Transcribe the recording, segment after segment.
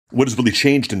What has really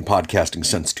changed in podcasting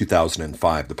since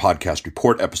 2005? The Podcast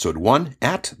Report, Episode 1,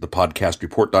 at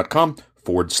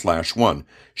thepodcastreport.com/1.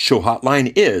 Show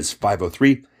hotline is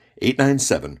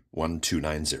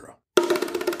 503-897-1290.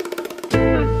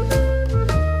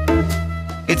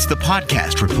 It's the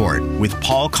Podcast Report with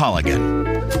Paul Colligan.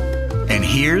 And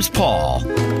here's Paul.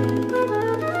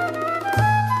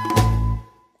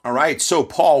 All right, so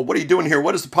Paul, what are you doing here?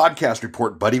 What is the Podcast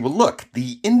Report, buddy? Well, look,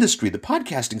 the industry, the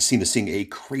podcasting scene is seeing a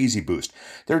crazy boost.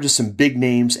 There are just some big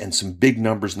names and some big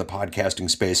numbers in the podcasting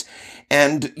space.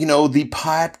 And, you know, the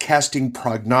podcasting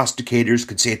prognosticators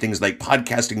could say things like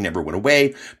podcasting never went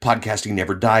away, podcasting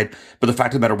never died. But the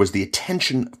fact of the matter was the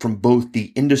attention from both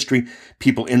the industry,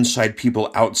 people inside,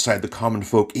 people outside, the common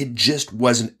folk, it just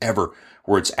wasn't ever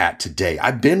where it's at today.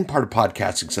 I've been part of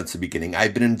podcasting since the beginning.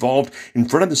 I've been involved in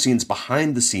front of the scenes,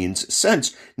 behind the scenes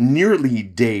since nearly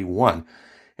day one.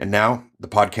 And now the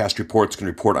Podcast Report's going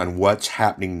to report on what's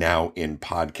happening now in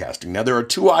podcasting. Now, there are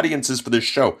two audiences for this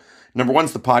show. Number one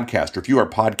is the podcaster. If you are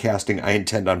podcasting, I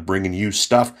intend on bringing you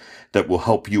stuff that will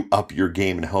help you up your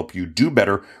game and help you do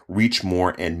better, reach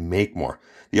more, and make more.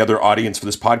 The other audience for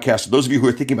this podcast are those of you who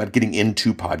are thinking about getting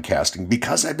into podcasting.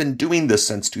 Because I've been doing this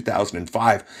since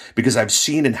 2005, because I've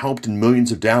seen and helped in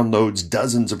millions of downloads,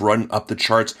 dozens of run up the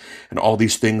charts, and all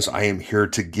these things, I am here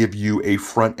to give you a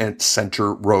front and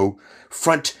center row,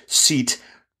 front seat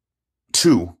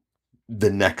to the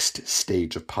next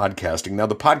stage of podcasting. Now,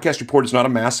 the Podcast Report is not a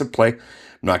massive play. I'm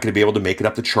not going to be able to make it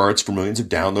up the charts for millions of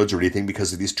downloads or anything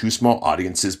because of these two small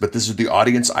audiences, but this is the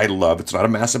audience I love. It's not a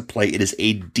massive play. It is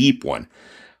a deep one.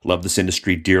 Love this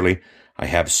industry dearly. I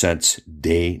have since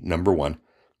day number one.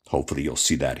 Hopefully you'll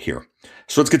see that here.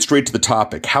 So let's get straight to the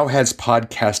topic. How has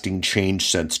podcasting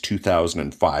changed since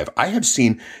 2005? I have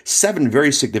seen 7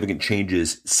 very significant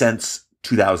changes since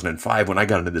 2005 when I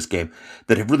got into this game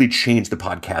that have really changed the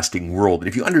podcasting world. And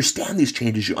if you understand these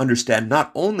changes, you understand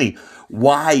not only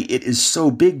why it is so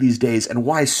big these days and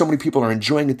why so many people are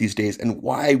enjoying it these days and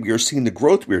why we are seeing the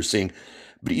growth we are seeing,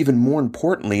 but even more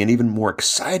importantly and even more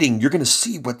exciting, you're going to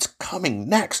see what's coming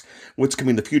next, what's coming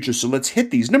in the future. So let's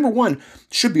hit these. Number one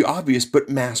should be obvious, but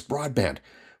mass broadband.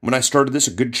 When I started this,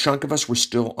 a good chunk of us were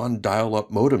still on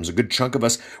dial-up modems. A good chunk of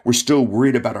us were still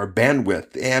worried about our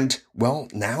bandwidth. And, well,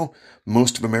 now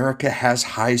most of America has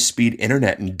high-speed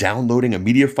internet, and downloading a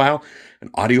media file, an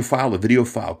audio file, a video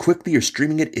file quickly or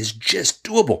streaming it is just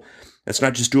doable. That's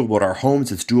not just doable at our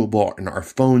homes. It's doable in our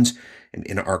phones and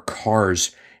in our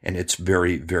cars. And it's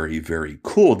very, very, very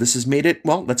cool. This has made it,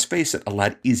 well, let's face it, a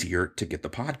lot easier to get the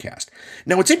podcast.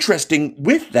 Now, what's interesting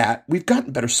with that, we've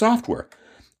gotten better software.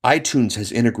 iTunes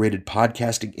has integrated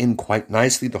podcasting in quite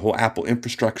nicely. The whole Apple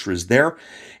infrastructure is there.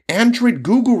 Android,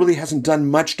 Google really hasn't done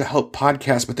much to help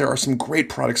podcasts, but there are some great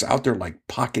products out there like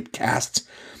Pocket Casts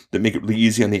that make it really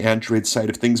easy on the Android side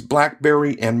of things.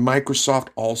 BlackBerry and Microsoft,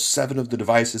 all 7 of the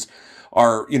devices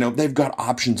are, they've got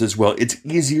options as well. It's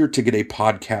easier to get a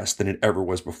podcast than it ever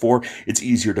was before. It's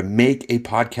easier to make a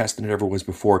podcast than it ever was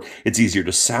before. It's easier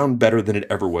to sound better than it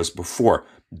ever was before.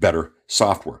 Better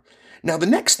software. Now, the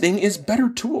next thing is better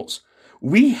tools.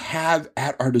 We have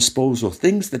at our disposal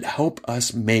things that help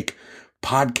us make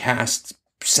podcasts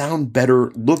sound better,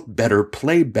 look better,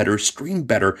 play better, stream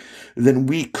better than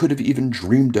we could have even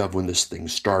dreamed of when this thing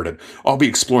started. I'll be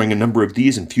exploring a number of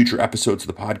these in future episodes of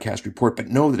the Podcast Report, but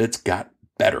know that it's got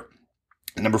better.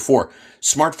 Number 4,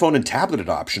 smartphone and tablet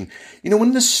adoption.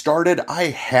 When this started, I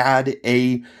had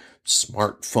a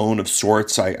smartphone of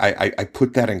sorts. I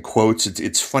put that in quotes.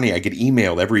 It's funny. I get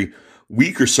email every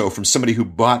week or so from somebody who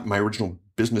bought my original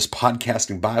business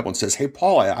podcasting Bible and says, "Hey,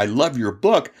 Paul, I love your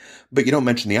book, but you don't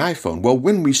mention the iPhone." Well,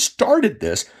 when we started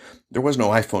this, there was no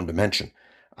iPhone to mention.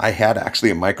 I had actually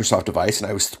a Microsoft device and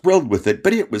I was thrilled with it,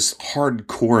 but it was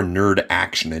hardcore nerd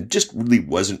action and just really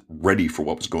wasn't ready for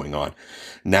what was going on.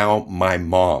 Now my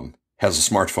mom has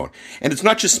a smartphone. And it's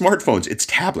not just smartphones, it's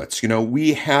tablets.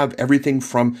 We have everything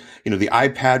from, the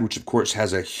iPad, which of course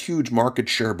has a huge market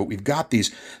share, but we've got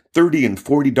these $30 and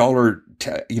 $40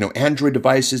 Android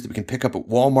devices that we can pick up at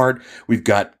Walmart. We've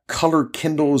got color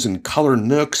Kindles and color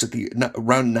Nooks at the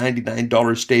around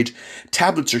 $99 stage.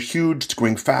 Tablets are huge. It's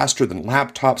growing faster than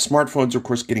laptops. Smartphones are, of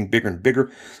course, getting bigger and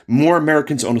bigger. More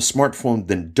Americans own a smartphone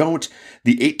than don't.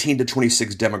 The 18 to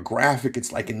 26 demographic,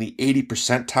 it's like in the 80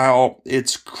 percentile.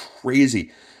 It's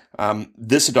crazy.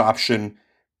 This adoption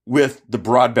with the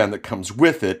broadband that comes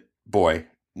with it, boy,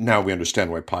 Now we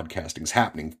understand why podcasting is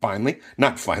happening. Finally.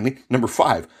 Number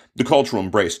 5, the cultural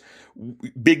embrace.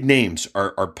 Big names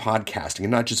are podcasting,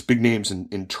 and not just big names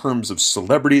in terms of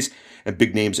celebrities and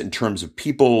big names in terms of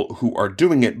people who are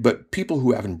doing it, but people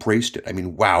who have embraced it. I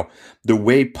mean, wow, the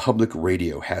way public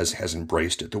radio has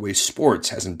embraced it, the way sports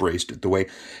has embraced it, the way,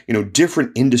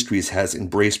 different industries has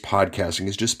embraced podcasting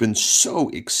has just been so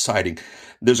exciting.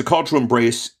 There's a cultural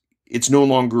embrace. It's no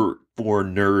longer for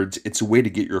nerds. It's a way to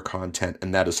get your content,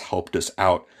 and that has helped us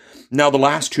out. Now, the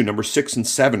last two, number 6 and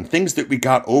 7, things that we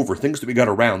got over, things that we got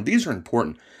around, these are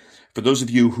important. For those of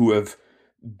you who have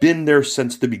been there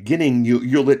since the beginning,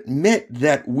 you'll admit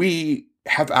that we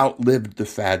have outlived the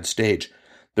fad stage.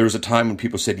 There was a time when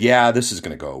people said, yeah, this is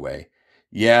going to go away.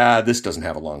 Yeah, this doesn't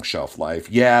have a long shelf life.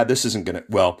 Yeah, this isn't going to,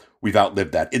 well, we've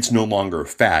outlived that. It's no longer a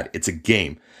fad. It's a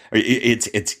game.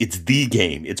 It's the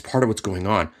game. It's part of what's going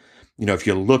on. If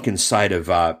you look inside of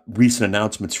recent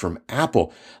announcements from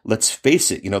Apple, let's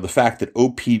face it, the fact that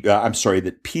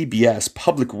that PBS,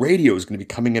 public radio, is going to be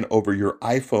coming in over your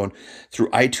iPhone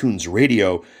through iTunes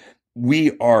Radio.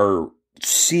 We are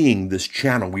seeing this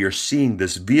channel. We are seeing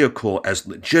this vehicle as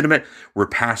legitimate. We're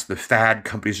past the fad.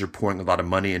 Companies are pouring a lot of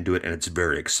money into it, and it's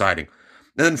very exciting.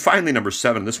 And then finally, number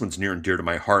 7, this one's near and dear to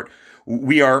my heart.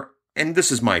 We are, and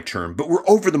this is my term, but we're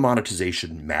over the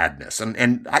monetization madness.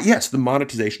 And yes, the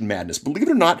monetization madness. Believe it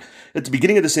or not, at the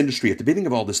beginning of this industry, at the beginning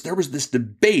of all this, there was this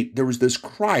debate, there was this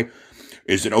cry.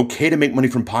 Is it okay to make money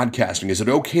from podcasting? Is it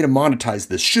okay to monetize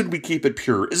this? Should we keep it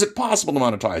pure? Is it possible to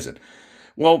monetize it?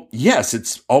 Well, yes,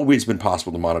 it's always been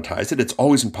possible to monetize it. It's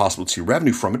always been possible to see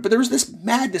revenue from it, but there was this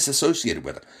madness associated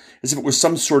with it, as if it was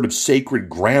some sort of sacred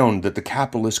ground that the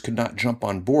capitalists could not jump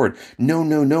on board. No,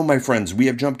 my friends. We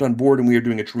have jumped on board, and we are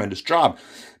doing a tremendous job.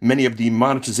 Many of the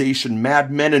monetization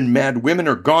madmen and mad women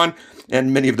are gone,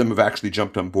 and many of them have actually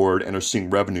jumped on board and are seeing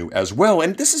revenue as well.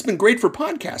 And this has been great for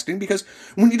podcasting, because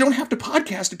when you don't have to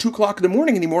podcast at 2 o'clock in the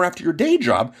morning anymore after your day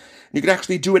job, you can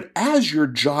actually do it as your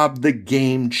job. The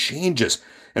game changes,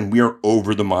 and we are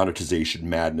over the monetization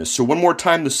madness. So one more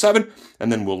time, the 7,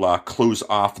 and then we'll close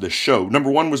off the show. Number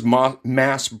 1 was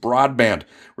mass broadband.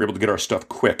 We're able to get our stuff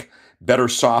quick. Better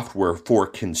software for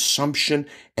consumption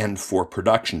and for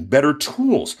production. Better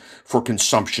tools for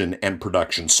consumption and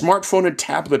production. Smartphone and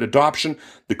tablet adoption.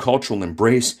 The cultural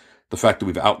embrace. The fact that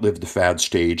we've outlived the fad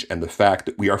stage. And the fact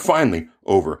that we are finally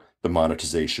over the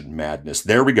monetization madness.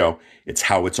 There we go. It's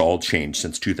how it's all changed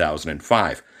since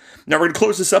 2005. Now we're going to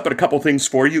close this up at a couple things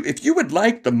for you. If you would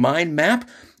like the mind map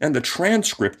and the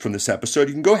transcript from this episode,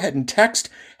 you can go ahead and text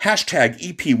hashtag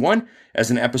EP1 as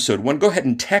an episode 1. Go ahead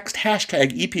and text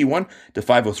hashtag EP1 to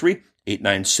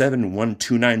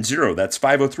 503-897-1290. That's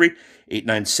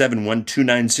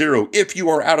 503-897-1290. If you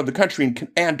are out of the country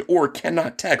and or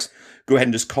cannot text, go ahead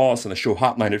and just call us on the show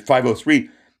hotline at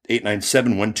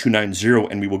 503-897-1290,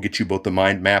 and we will get you both the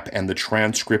mind map and the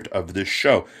transcript of this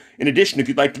show. In addition, if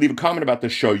you'd like to leave a comment about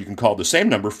this show, you can call the same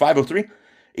number,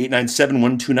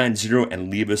 503-897-1290, and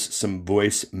leave us some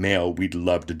voicemail. We'd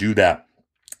love to do that.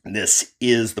 This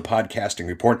is the Podcasting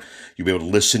Report. You'll be able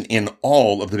to listen in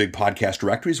all of the big podcast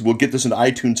directories. We'll get this into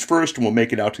iTunes first, and we'll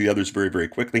make it out to the others very, very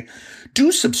quickly.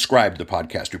 Do subscribe to the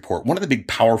Podcast Report. One of the big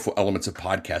powerful elements of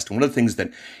podcasting, one of the things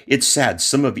that it's sad,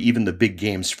 some of even the big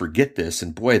games forget this,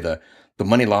 and boy, the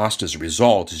money lost as a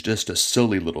result is just a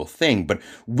silly little thing. But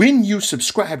when you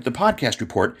subscribe to the Podcast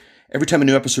Report, every time a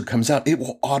new episode comes out, it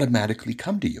will automatically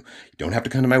come to you. You don't have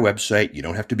to come to my website. You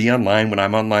don't have to be online when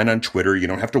I'm online on Twitter. You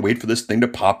don't have to wait for this thing to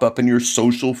pop up in your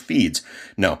social feeds.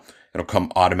 No, it'll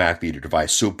come automatically to your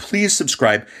device. So please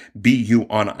subscribe, be you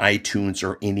on iTunes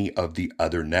or any of the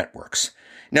other networks.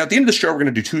 Now, at the end of the show, we're going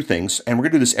to do 2 things, and we're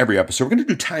going to do this every episode. We're going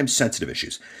to do time-sensitive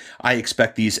issues. I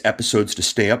expect these episodes to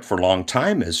stay up for a long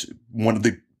time as one of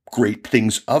the great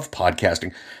things of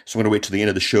podcasting. So I'm going to wait till the end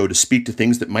of the show to speak to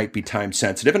things that might be time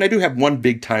sensitive. And I do have one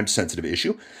big time sensitive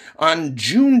issue. On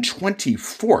June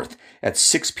 24th at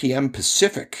 6 p.m.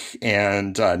 Pacific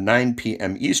and 9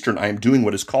 p.m. Eastern, I am doing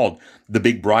what is called the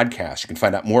Big Broadcast. You can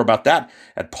find out more about that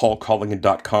at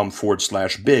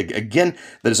paulcolligan.com/big. Again,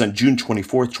 that is on June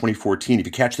 24th, 2014. If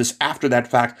you catch this after that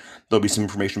fact, there'll be some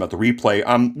information about the replay.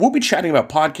 We'll be chatting about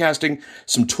podcasting,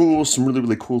 some tools, some really,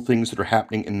 really cool things that are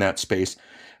happening in that space.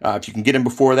 If you can get in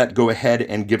before that, go ahead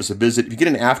and give us a visit. If you get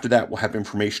in after that, we'll have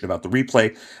information about the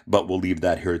replay, but we'll leave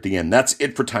that here at the end. That's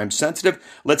it for Time Sensitive.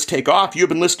 Let's take off. You've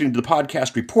been listening to the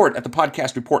Podcast Report at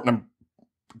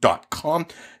thepodcastreport.com.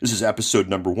 This is episode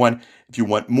number 1. If you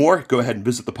want more, go ahead and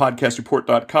visit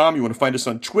thepodcastreport.com. You want to find us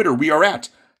on Twitter, we are at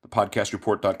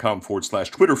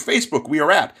thepodcastreport.com/Twitter. Facebook, we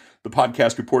are at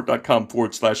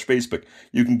thepodcastreport.com/Facebook.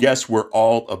 You can guess where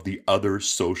all of the other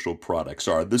social products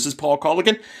are. This is Paul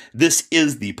Colligan. This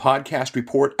is the Podcast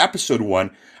Report, Episode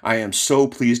 1. I am so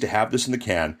pleased to have this in the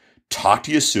can. Talk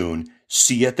to you soon.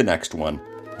 See you at the next one.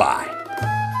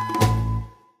 Bye.